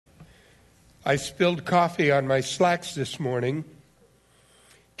I spilled coffee on my slacks this morning.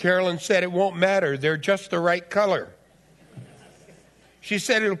 Carolyn said it won't matter. They're just the right color. She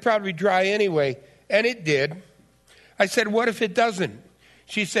said it'll probably dry anyway, and it did. I said, what if it doesn't?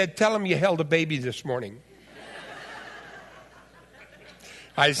 She said, tell him you held a baby this morning.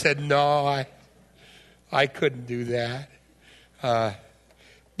 I said, no, I couldn't do that.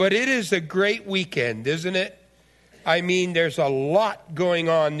 But it is a great weekend, isn't it? I mean, there's a lot going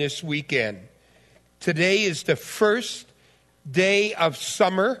on this weekend. Today is the first day of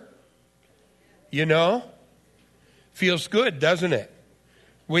summer. You know? Feels good, doesn't it?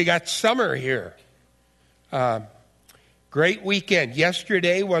 We got summer here. Great weekend.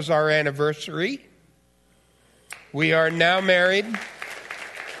 Yesterday was our anniversary. We are now married.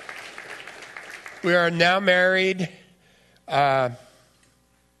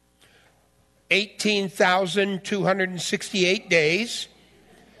 18,268 days,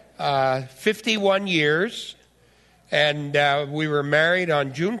 51 years, and we were married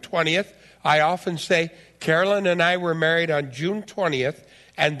on June 20th. I often say Carolyn and I were married on June 20th,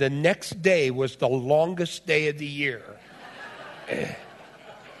 and the next day was the longest day of the year.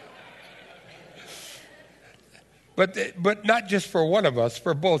 But not just for one of us,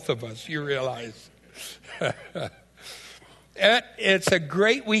 for both of us, you realize. It's a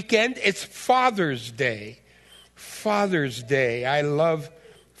great weekend. It's Father's Day. Father's Day. I love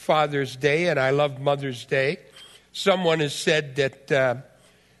Father's Day and I love Mother's Day. Someone has said that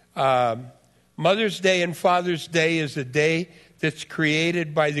Mother's Day and Father's Day is a day that's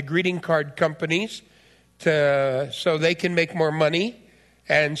created by the greeting card companies so they can make more money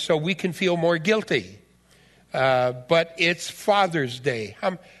and so we can feel more guilty. But it's Father's Day.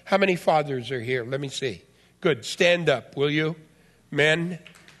 How many fathers are here? Let me see. Good. Stand up, will you? Men,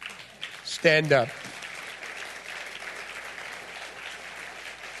 stand up.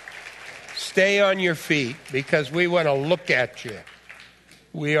 Stay on your feet because we want to look at you.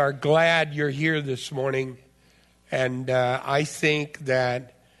 We are glad you're here this morning. And I think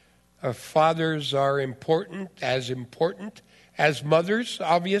that fathers are important as mothers,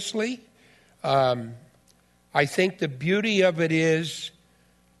 obviously. I think the beauty of it is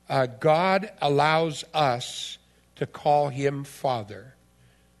God allows us to call him Father.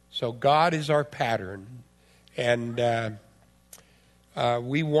 So God is our pattern. And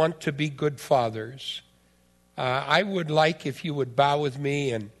we want to be good fathers. I would like if you would bow with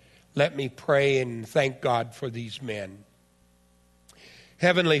me and let me pray and thank God for these men.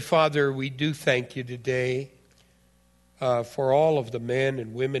 Heavenly Father, we do thank you today for all of the men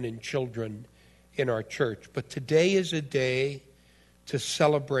and women and children in our church. But today is a day to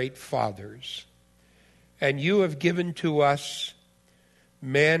celebrate fathers. And you have given to us,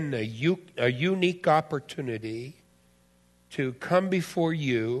 men, a unique opportunity to come before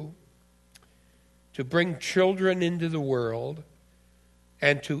you, to bring children into the world,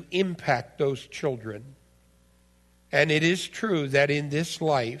 and to impact those children. And it is true that in this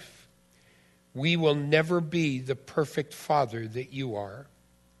life, we will never be the perfect father that you are.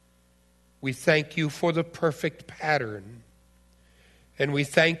 We thank you for the perfect pattern. And we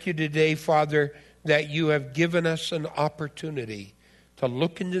thank you today, Father, that you have given us an opportunity to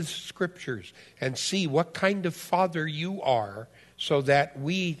look into the Scriptures and see what kind of father you are so that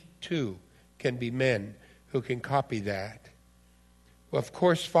we, too, can be men who can copy that. Well, of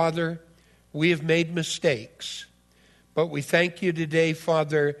course, Father, we have made mistakes. But we thank you today,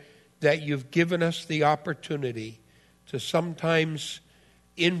 Father, that you've given us the opportunity to sometimes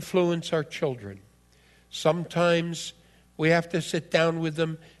influence our children. Sometimes we have to sit down with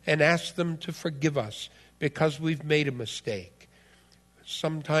them and ask them to forgive us because we've made a mistake.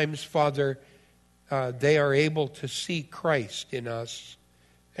 Sometimes, Father, they are able to see Christ in us,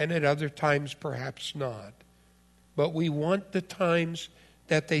 and at other times perhaps not. But we want the times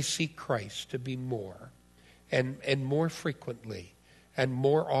that they see Christ to be more, and more frequently, and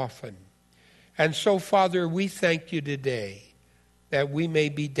more often. And so, Father, we thank you today that we may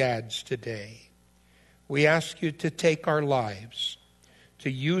be dads today. We ask you to take our lives,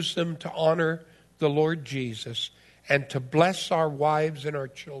 to use them to honor the Lord Jesus, and to bless our wives and our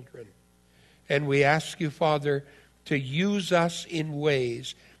children. And we ask you, Father, to use us in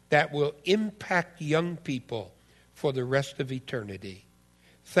ways that will impact young people for the rest of eternity.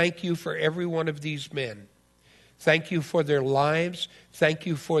 Thank you for every one of these men. Thank you for their lives. Thank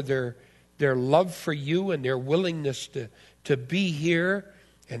you for their love for you and their willingness to be here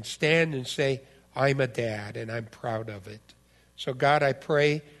and stand and say, I'm a dad and I'm proud of it. So God, I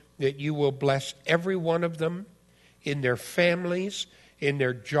pray that you will bless every one of them in their families, in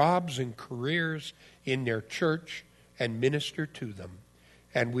their jobs and careers, in their church, and minister to them.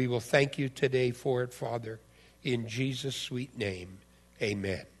 And we will thank you today for it, Father. In Jesus' sweet name,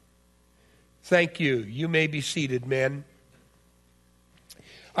 amen. Thank you. You may be seated, men.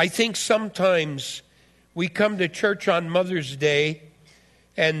 I think sometimes we come to church on Mother's Day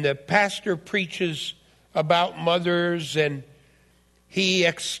and the pastor preaches about mothers and he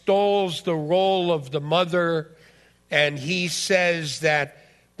extols the role of the mother and he says that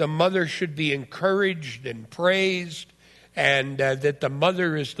the mother should be encouraged and praised and that the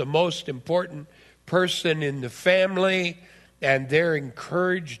mother is the most important person in the family and they're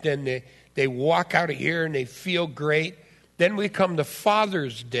encouraged and they walk out of here and they feel great. Then we come to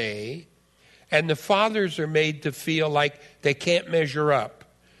Father's Day and the fathers are made to feel like they can't measure up.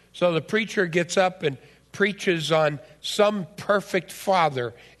 So the preacher gets up and preaches on some perfect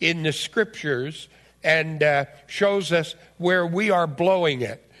father in the scriptures and shows us where we are blowing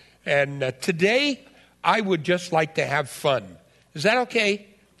it. And today, I would just like to have fun. Is that okay?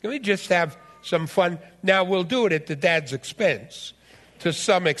 Can we just have some fun? Now, we'll do it at the dad's expense to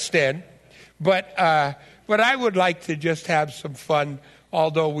some extent. But I would like to just have some fun,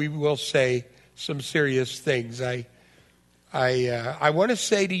 although we will say some serious things. I want to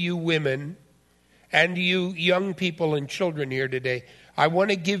say to you women and you young people and children here today, I want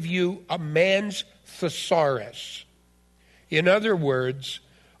to give you a man's thesaurus. In other words,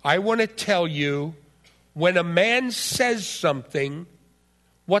 I want to tell you when a man says something,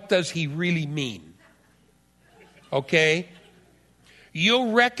 what does he really mean? Okay?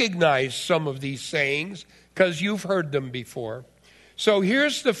 You'll recognize some of these sayings because you've heard them before. So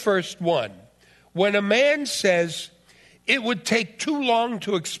here's the first one. When a man says, it would take too long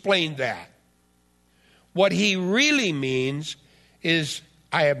to explain that, what he really means is,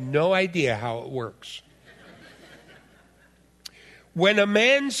 I have no idea how it works. When a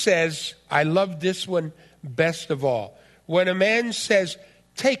man says, I love this one best of all. When a man says,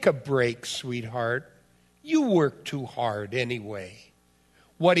 take a break, sweetheart. You work too hard anyway.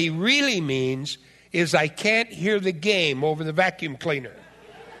 What he really means is, I can't hear the game over the vacuum cleaner.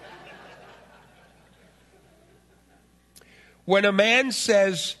 When a man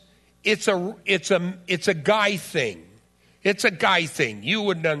says, it's a guy thing. It's a guy thing. You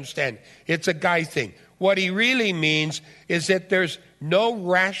wouldn't understand. It's a guy thing. What he really means is that there's no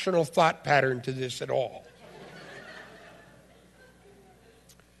rational thought pattern to this at all.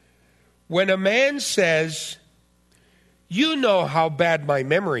 When a man says, you know how bad my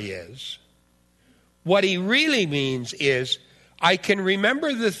memory is, what he really means is, I can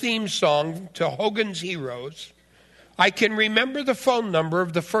remember the theme song to Hogan's Heroes. I can remember the phone number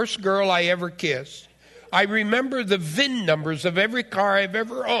of the first girl I ever kissed. I remember the VIN numbers of every car I've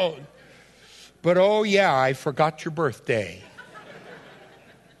ever owned. But oh yeah, I forgot your birthday.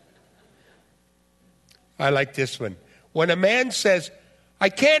 I like this one. When a man says, I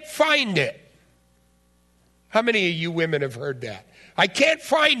can't find it. How many of you women have heard that? I can't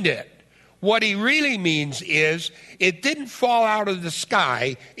find it. What he really means is, it didn't fall out of the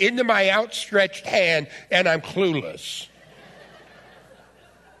sky into my outstretched hand and I'm clueless.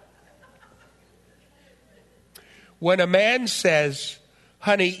 When a man says,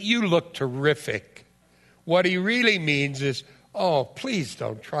 honey, you look terrific, what he really means is, oh, please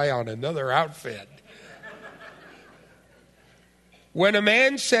don't try on another outfit. When a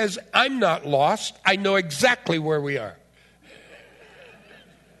man says, I'm not lost, I know exactly where we are.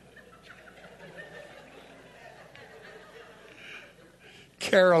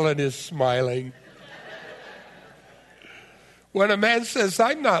 Carolyn is smiling. When a man says,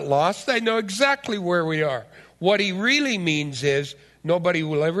 I'm not lost, I know exactly where we are. What he really means is, nobody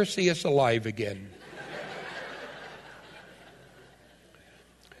will ever see us alive again.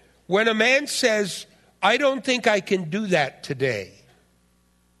 When a man says, I don't think I can do that today,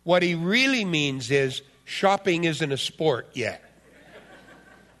 what he really means is, shopping isn't a sport yet.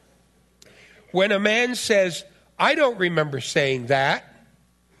 When a man says, I don't remember saying that,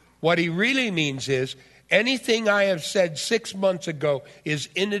 what he really means is, anything I have said 6 months ago is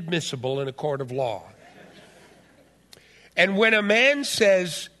inadmissible in a court of law. And when a man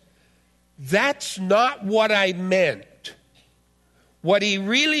says, that's not what I meant, what he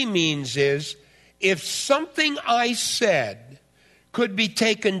really means is, if something I said could be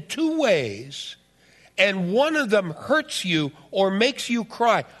taken two ways, and one of them hurts you or makes you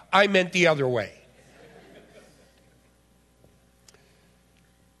cry, I meant the other way.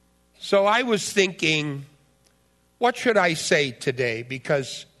 So I was thinking, what should I say today?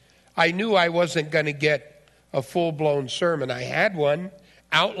 Because I knew I wasn't going to get a full-blown sermon. I had one,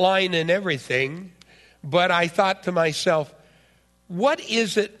 outline and everything, but I thought to myself, what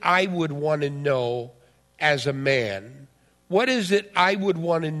is it I would want to know as a man What is it I would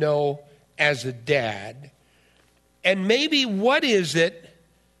want to know as a dad? And maybe what is it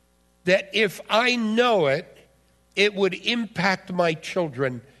that if I know it, it would impact my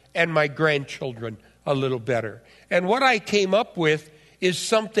children and my grandchildren a little better? And what I came up with is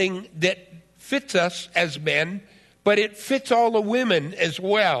something that fits us as men, but it fits all the women as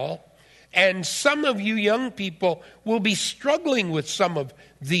well. And some of you young people will be struggling with some of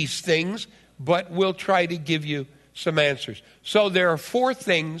these things, but we'll try to give you some answers. So there are 4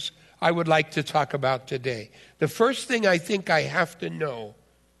 things I would like to talk about today. The first thing I think I have to know,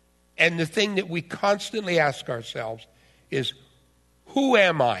 and the thing that we constantly ask ourselves, is, who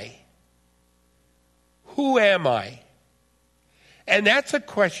am I? Who am I? And that's a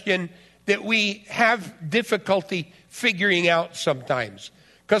question that we have difficulty figuring out sometimes.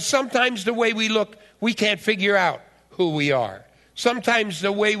 Because sometimes the way we look, we can't figure out who we are. Sometimes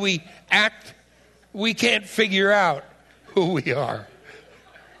the way we act, we can't figure out who we are.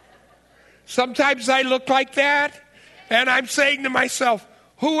 Sometimes I look like that, and I'm saying to myself,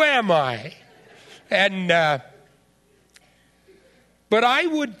 who am I? And but I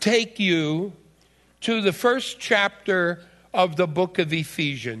would take you to the first chapter of the book of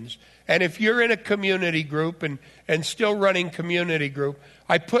Ephesians. And if you're in a community group and still running community group,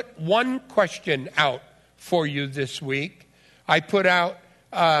 I put one question out for you this week. I put out,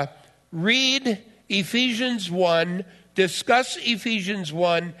 read Ephesians 1, discuss Ephesians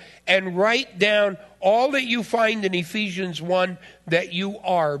 1, and write down all that you find in Ephesians 1 that you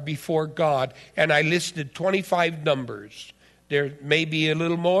are before God. And I listed 25 numbers. There may be a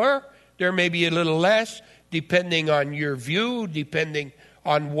little more, there may be a little less, depending on your view, depending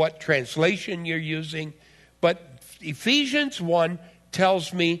on what translation you're using. But Ephesians 1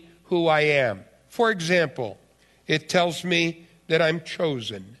 tells me who I am. For example, it tells me that I'm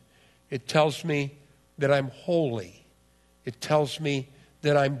chosen. It tells me that I'm holy. It tells me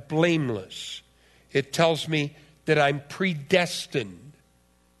that I'm blameless. It tells me that I'm predestined.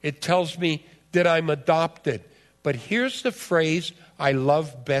 It tells me that I'm adopted. But here's the phrase I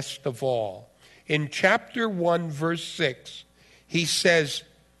love best of all. In chapter 1, verse 6, he says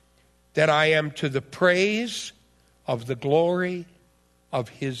that I am to the praise of the glory of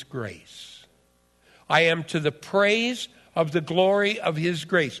his grace. I am to the praise of the glory of his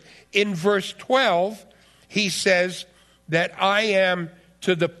grace. In verse 12, he says that I am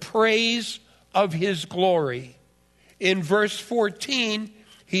to the praise of his glory. In verse 14,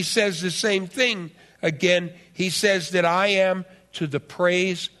 he says the same thing. Again, he says that I am to the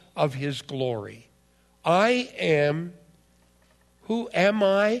praise of his glory. I am, who am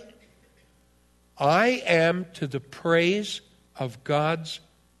I? I am to the praise of God's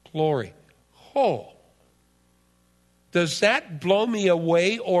glory. Oh, does that blow me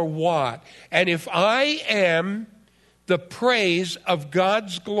away or what? And if I am the praise of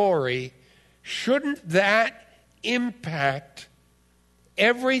God's glory, shouldn't that impact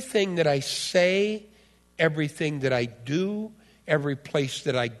everything that I say, everything that I do, every place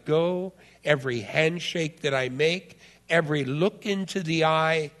that I go, every handshake that I make, every look into the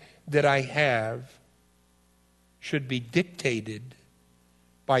eye that I have should be dictated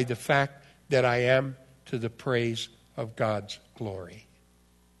by the fact that I am to the praise of God's glory.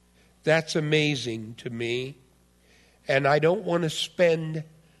 That's amazing to me. And I don't want to spend,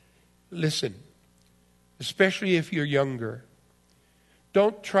 listen, especially if you're younger,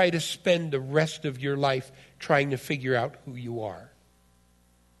 don't try to spend the rest of your life trying to figure out who you are.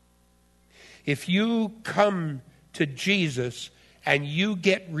 If you come to Jesus and you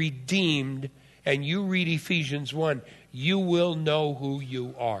get redeemed and you read Ephesians 1, you will know who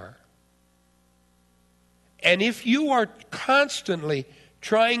you are. And if you are constantly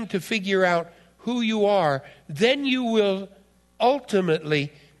trying to figure out who you are, then you will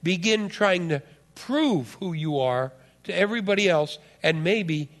ultimately begin trying to prove who you are to everybody else, and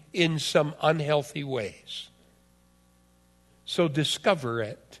maybe in some unhealthy ways. So discover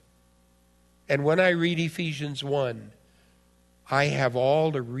it. And when I read Ephesians 1, I have all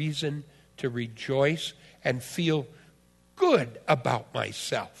the reason to rejoice and feel good about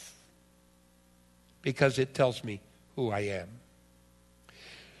myself, because it tells me who I am.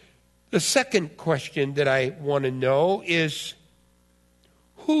 The second question that I want to know is,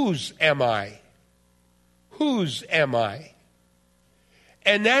 whose am I? Whose am I?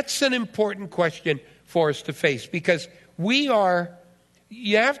 And that's an important question for us to face, because you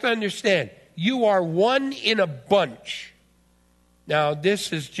have to understand, you are one in a bunch. Now,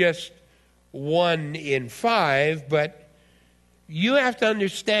 this is just 1 in 5, but you have to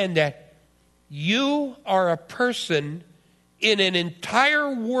understand that you are a person in an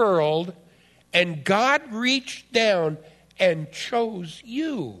entire world, and God reached down and chose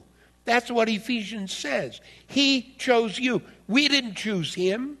you. That's what Ephesians says. He chose you. We didn't choose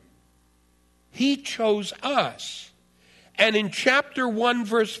him. He chose us. And in chapter 1,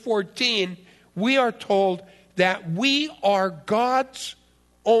 verse 14, we are told that we are God's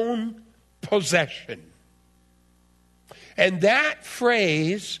own possession. And that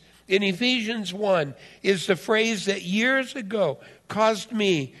phrase in Ephesians 1 is the phrase that years ago caused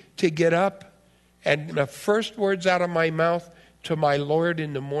me to get up, and the first words out of my mouth to my Lord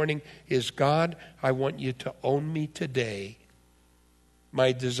in the morning is, God, I want you to own me today.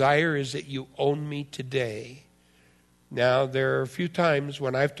 My desire is that you own me today. Now, there are a few times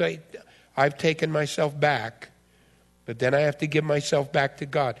when I've taken myself back, but then I have to give myself back to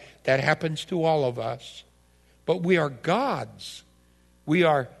God. That happens to all of us. But we are God's. We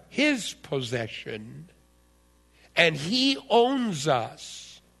are his possession. And he owns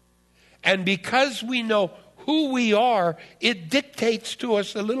us. And because we know who we are, it dictates to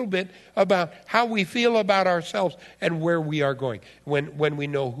us a little bit about how we feel about ourselves and where we are going when we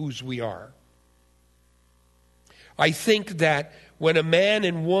know whose we are. I think that when a man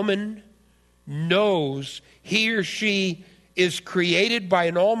and woman knows he or she is created by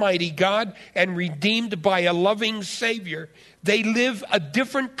an almighty God and redeemed by a loving Savior, they live a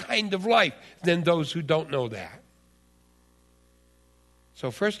different kind of life than those who don't know that.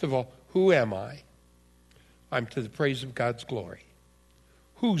 So first of all, who am I? I'm to the praise of God's glory.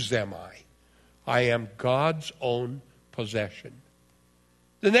 Whose am I? I am God's own possession.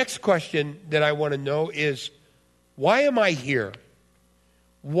 The next question that I want to know is, why am I here?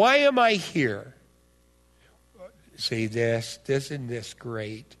 Why am I here? See this? Isn't this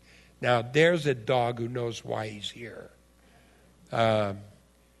great? Now, there's a dog who knows why he's here. We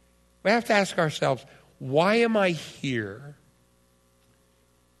have to ask ourselves, why am I here?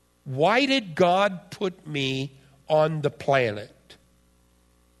 Why did God put me on the planet?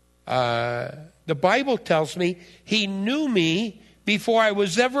 The Bible tells me he knew me before I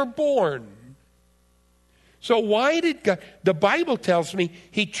was ever born. So why did God? The Bible tells me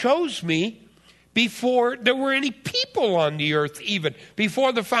he chose me before there were any people on the earth, even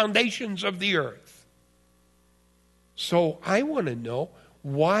before the foundations of the earth. So I want to know,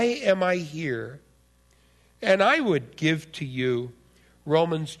 why am I here? And I would give to you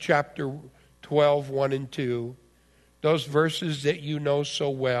Romans chapter 12, 1 and 2, those verses that you know so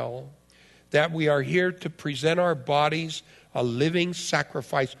well, that we are here to present our bodies a living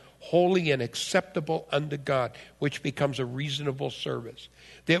sacrifice, holy and acceptable unto God, which becomes a reasonable service.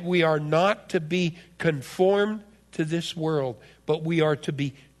 That we are not to be conformed to this world, but we are to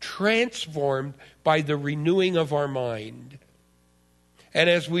be transformed by the renewing of our mind. And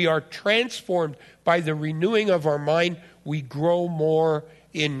as we are transformed by the renewing of our mind, we grow more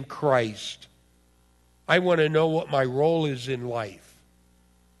in Christ. I want to know what my role is in life.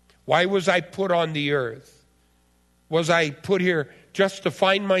 Why was I put on the earth? Was I put here just to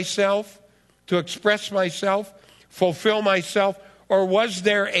find myself, to express myself, fulfill myself, or was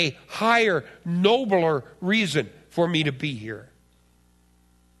there a higher, nobler reason for me to be here?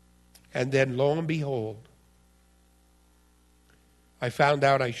 And then, lo and behold, I found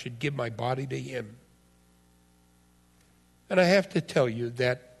out I should give my body to him. And I have to tell you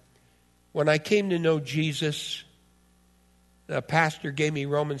that when I came to know Jesus, the pastor gave me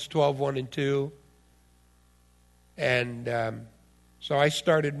Romans 12, 1 and 2. And so I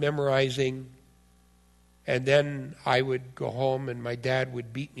started memorizing. And then I would go home and my dad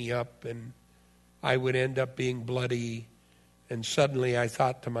would beat me up and I would end up being bloody. And suddenly I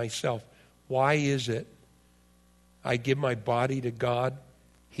thought to myself, why is it I give my body to God?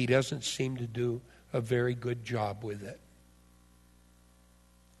 He doesn't seem to do a very good job with it.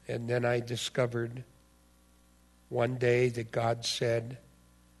 And then I discovered one day that God said,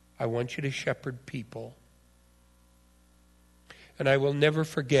 I want you to shepherd people. And I will never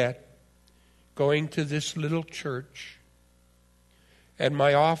forget going to this little church, and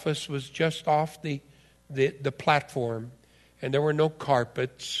my office was just off the platform, and there were no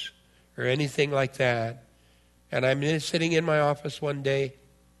carpets or anything like that. And I'm sitting in my office one day,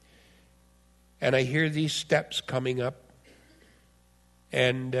 and I hear these steps coming up,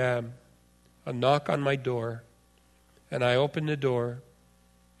 and a knock on my door, and I open the door,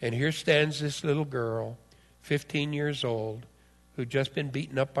 and here stands this little girl, 15 years old, who'd just been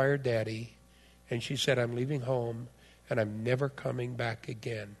beaten up by her daddy. And she said, I'm leaving home, and I'm never coming back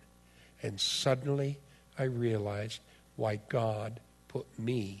again. And suddenly I realized why God put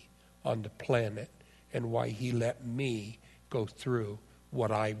me on the planet and why he let me go through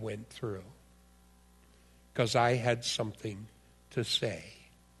what I went through. Because I had something to say.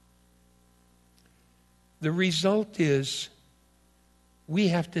 The result is we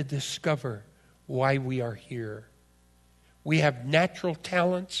have to discover why we are here. We have natural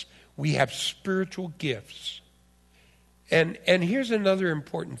talents. We have spiritual gifts. And here's another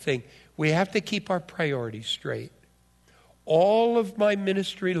important thing. We have to keep our priorities straight. All of my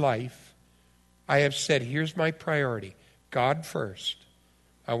ministry life, I have said, here's my priority. God first.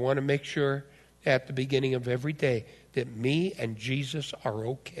 I want to make sure at the beginning of every day that me and Jesus are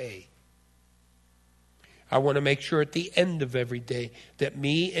okay. I want to make sure at the end of every day that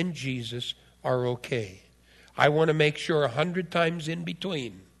me and Jesus are okay. I want to make sure 100 times in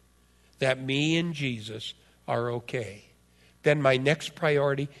between that me and Jesus are okay. Then my next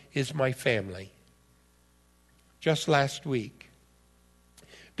priority is my family. Just last week,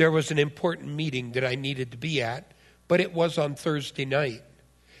 there was an important meeting that I needed to be at, but it was on Thursday night.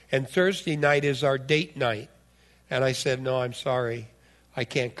 And Thursday night is our date night. And I said, no, I'm sorry. I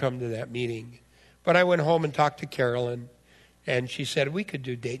can't come to that meeting. But I went home and talked to Carolyn, and she said we could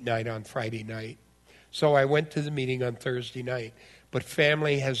do date night on Friday night. So I went to the meeting on Thursday night. But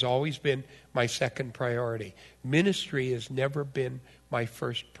family has always been my second priority. Ministry has never been my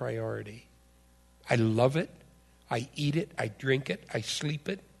first priority. I love it. I eat it. I drink it. I sleep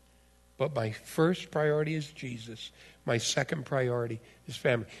it. But my first priority is Jesus. My second priority is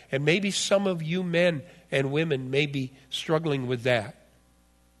family. And maybe some of you men and women may be struggling with that.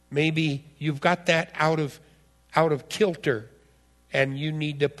 Maybe you've got that out of kilter, and you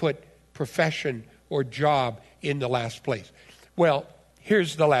need to put profession or job in the last place. Well,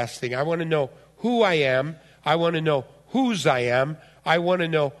 here's the last thing. I want to know who I am. I want to know whose I am. I want to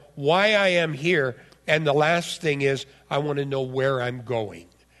know why I am here. And the last thing is, I want to know where I'm going.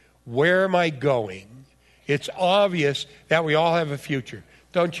 Where am I going? It's obvious that we all have a future.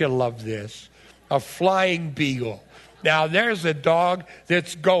 Don't you love this? A flying beagle. Now, there's a dog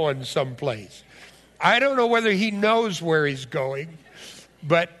that's going someplace. I don't know whether he knows where he's going,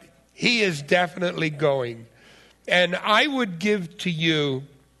 but he is definitely going. And I would give to you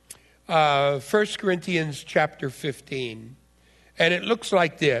 1 Corinthians chapter 15. And it looks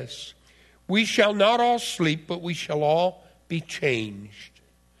like this. We shall not all sleep, but we shall all be changed.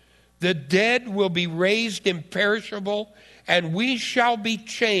 The dead will be raised imperishable, and we shall be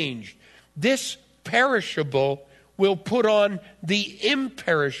changed. This perishable will put on the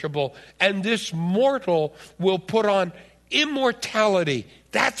imperishable, and this mortal will put on immortality.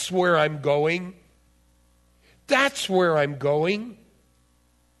 That's where I'm going. That's where I'm going.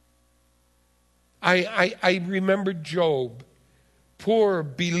 I remember Job, poor,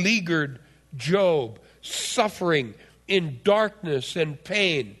 beleaguered Job, suffering in darkness and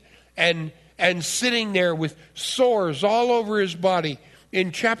pain, and sitting there with sores all over his body.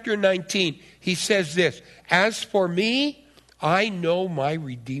 In chapter 19, he says this, as for me, I know my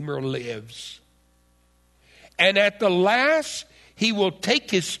Redeemer lives. And at the last, he will take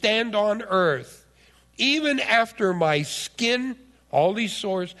his stand on earth. Even after my skin, all these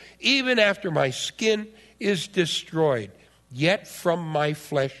sores, even after my skin is destroyed, yet from my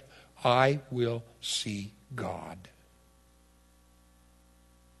flesh I will see God,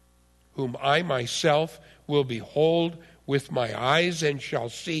 whom I myself will behold with my eyes and shall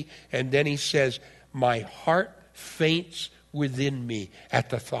see. And then he says, my heart faints within me at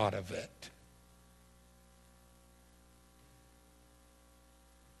the thought of it.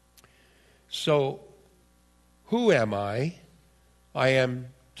 So, who am I? I am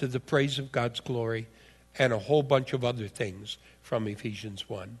to the praise of God's glory and a whole bunch of other things from Ephesians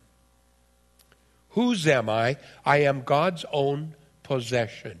 1. Whose am I? I am God's own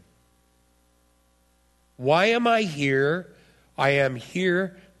possession. Why am I here? I am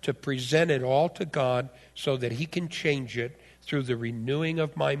here to present it all to God so that He can change it through the renewing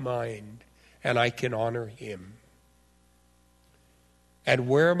of my mind, and I can honor Him. And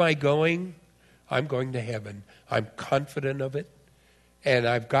where am I going? I'm going to heaven. I'm confident of it, and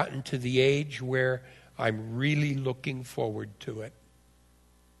I've gotten to the age where I'm really looking forward to it.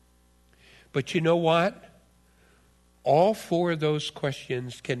 But you know what? All four of those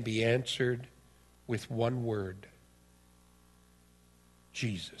questions can be answered with one word.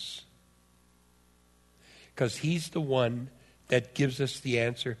 Jesus. Because He's the one that gives us the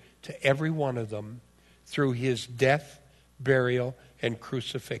answer to every one of them through His death, burial, and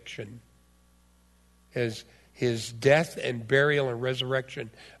crucifixion. As His death and burial and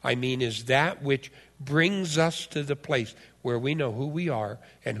resurrection, is that which brings us to the place where we know who we are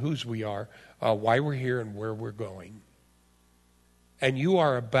and whose we are, why we're here and where we're going. And you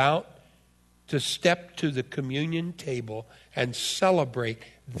are about to step to the communion table and celebrate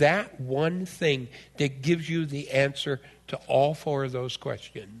that one thing that gives you the answer to all four of those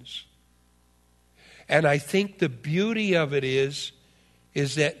questions. And I think the beauty of it is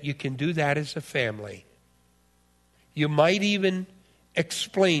that you can do that as a family. You might even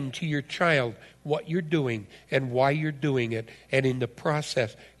explain to your child what you're doing and why you're doing it. And in the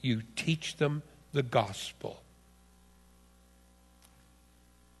process, you teach them the gospel.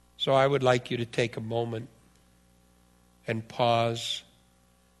 So I would like you to take a moment and pause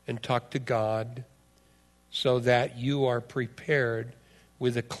and talk to God so that you are prepared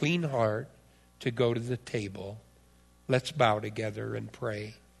with a clean heart to go to the table. Let's bow together and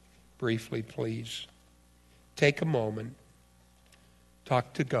pray briefly, please. Take a moment.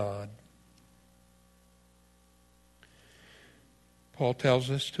 Talk to God. Paul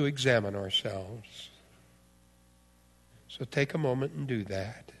tells us to examine ourselves. So take a moment and do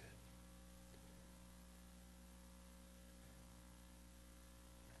that.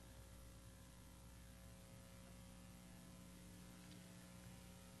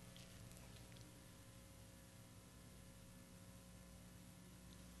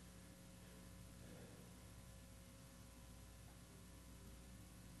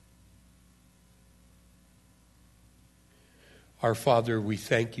 Our Father, we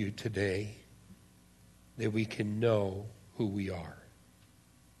thank you today that we can know who we are,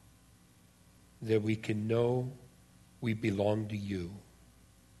 that we can know we belong to you,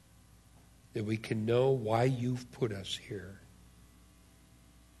 that we can know why you've put us here,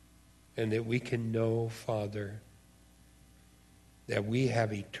 and that we can know, Father, that we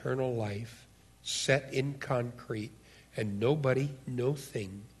have eternal life set in concrete, and nobody, no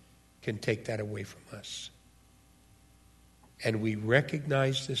thing can take that away from us. And we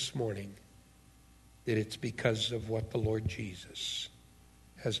recognize this morning that it's because of what the Lord Jesus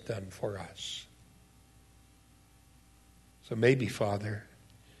has done for us. So maybe, Father,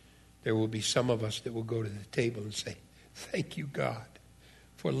 there will be some of us that will go to the table and say, thank you, God,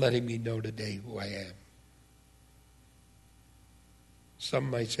 for letting me know today who I am.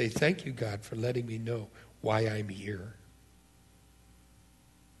 Some might say, thank you, God, for letting me know why I'm here.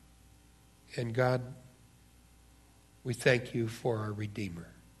 And God, we thank you for our Redeemer.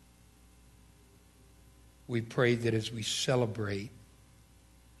 We pray that as we celebrate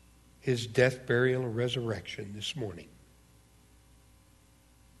his death, burial, and resurrection this morning,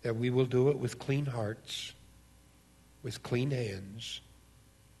 that we will do it with clean hearts, with clean hands,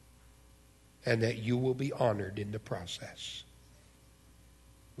 and that you will be honored in the process.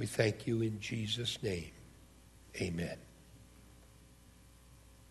 We thank you in Jesus' name. Amen.